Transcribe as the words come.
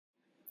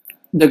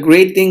The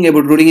great thing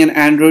about rooting an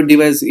Android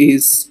device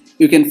is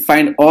you can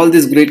find all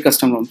these great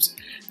custom ROMs.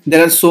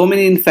 There are so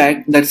many in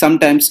fact that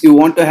sometimes you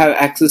want to have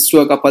access to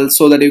a couple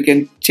so that you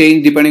can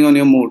change depending on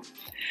your mood.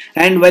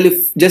 And while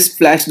you just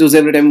flash those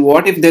every time,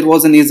 what if there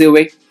was an easier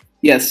way?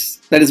 Yes,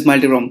 that is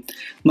MultiROM.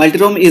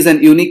 MultiROM is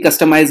an unique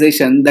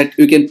customization that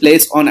you can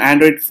place on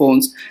Android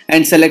phones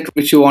and select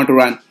which you want to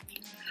run.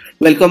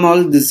 Welcome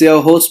all, this is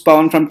your host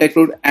Pawan from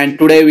TechRoot, and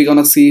today we're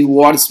gonna see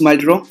what's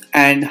MultiROM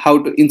and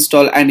how to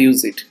install and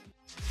use it.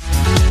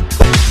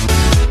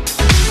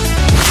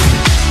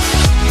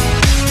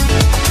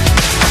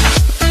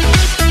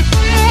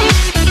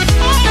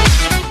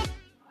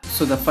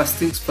 So the first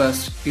things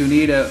first, you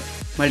need a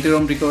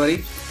MultiROM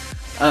recovery,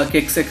 a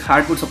KEXEC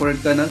hardboot supported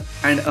kernel,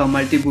 and a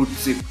Multiboot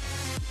zip.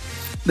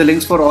 The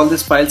links for all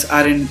these files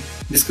are in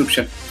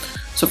description.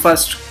 So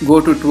first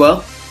go to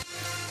TWRP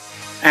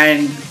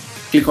and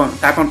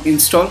tap on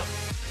install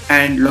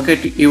and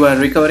locate your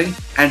recovery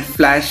and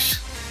flash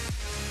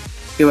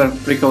your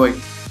recovery.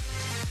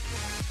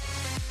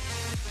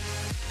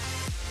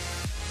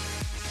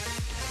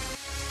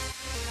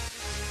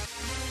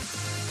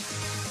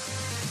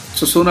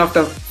 So soon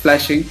after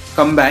flashing,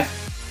 come back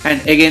and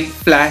again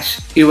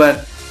flash your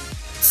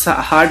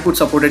hardboot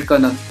supported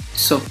kernel.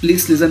 So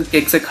please listen,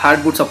 KEXEC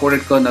hardboot supported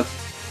kernel.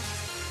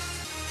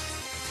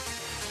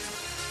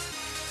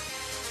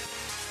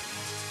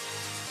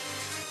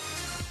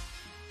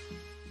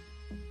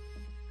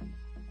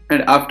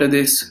 And after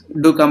this,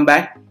 do come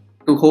back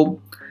to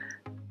home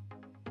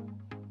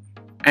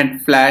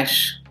and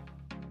flash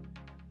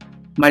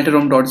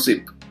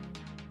multirom.zip.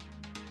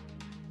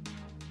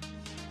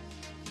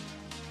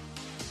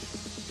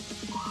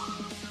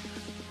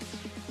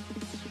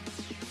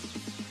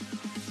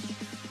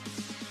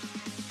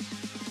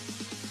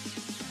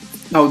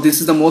 Now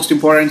this is the most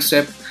important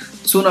step.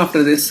 Soon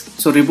after this,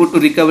 so reboot to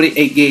recovery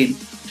again.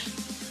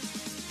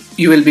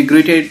 You will be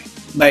greeted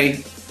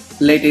by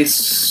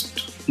latest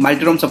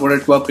MultiROM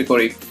supported TWRP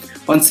recovery.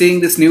 On seeing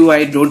this new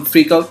UI, don't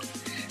freak out.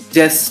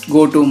 Just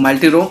go to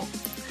MultiROM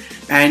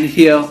and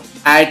here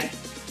add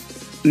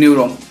new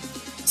ROM.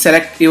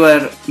 Select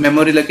your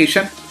memory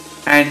location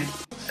and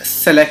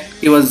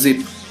select your zip.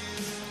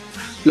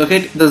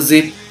 Locate the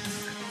zip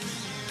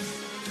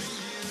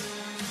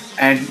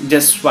and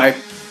just swipe.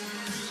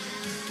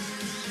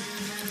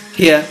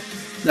 Here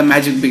the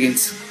magic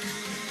begins.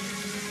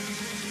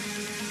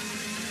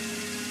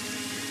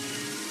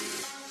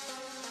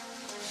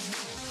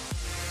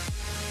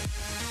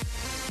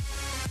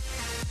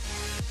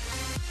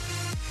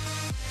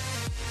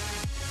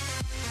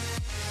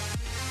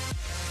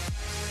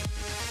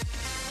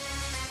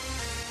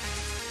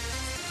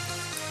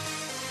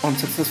 On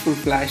successful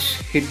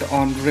flash, hit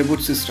on reboot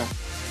system.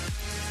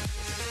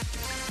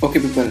 Okay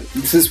people,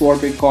 this is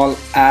what we call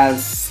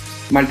as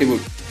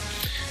Multiboot.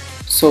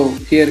 So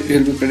here you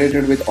will be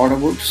credited with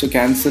autoboot, so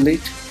cancel it,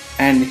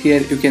 and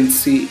here you can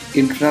see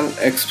internal,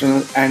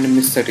 external and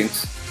miss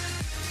settings.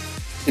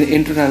 In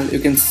internal you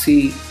can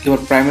see your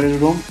primary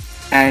ROM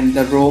and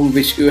the ROM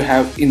which you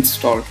have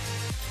installed.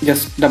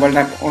 Just double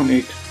tap on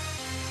it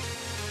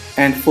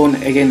and phone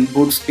again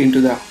boots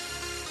into the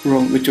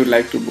ROM which you would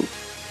like to boot.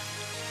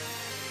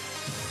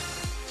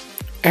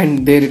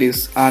 And there it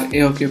is, our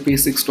AOKP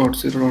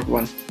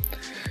 6.0.1.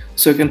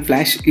 So you can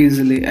flash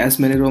easily as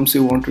many ROMs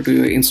you want to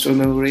your install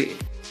memory,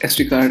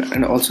 SD card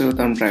and also your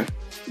thumb drive.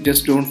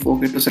 Just don't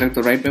forget to select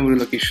the right memory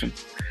location.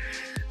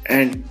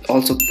 And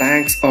also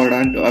thanks are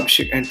done to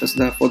Abhishek and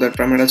Tasda for their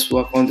tremendous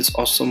work on this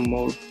awesome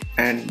mode.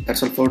 And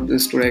that's all for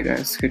this today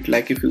guys. Hit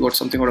like if you got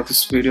something out of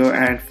this video,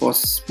 and for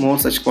more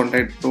such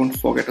content don't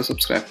forget to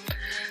subscribe.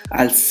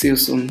 I'll see you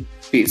soon.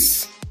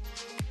 Peace.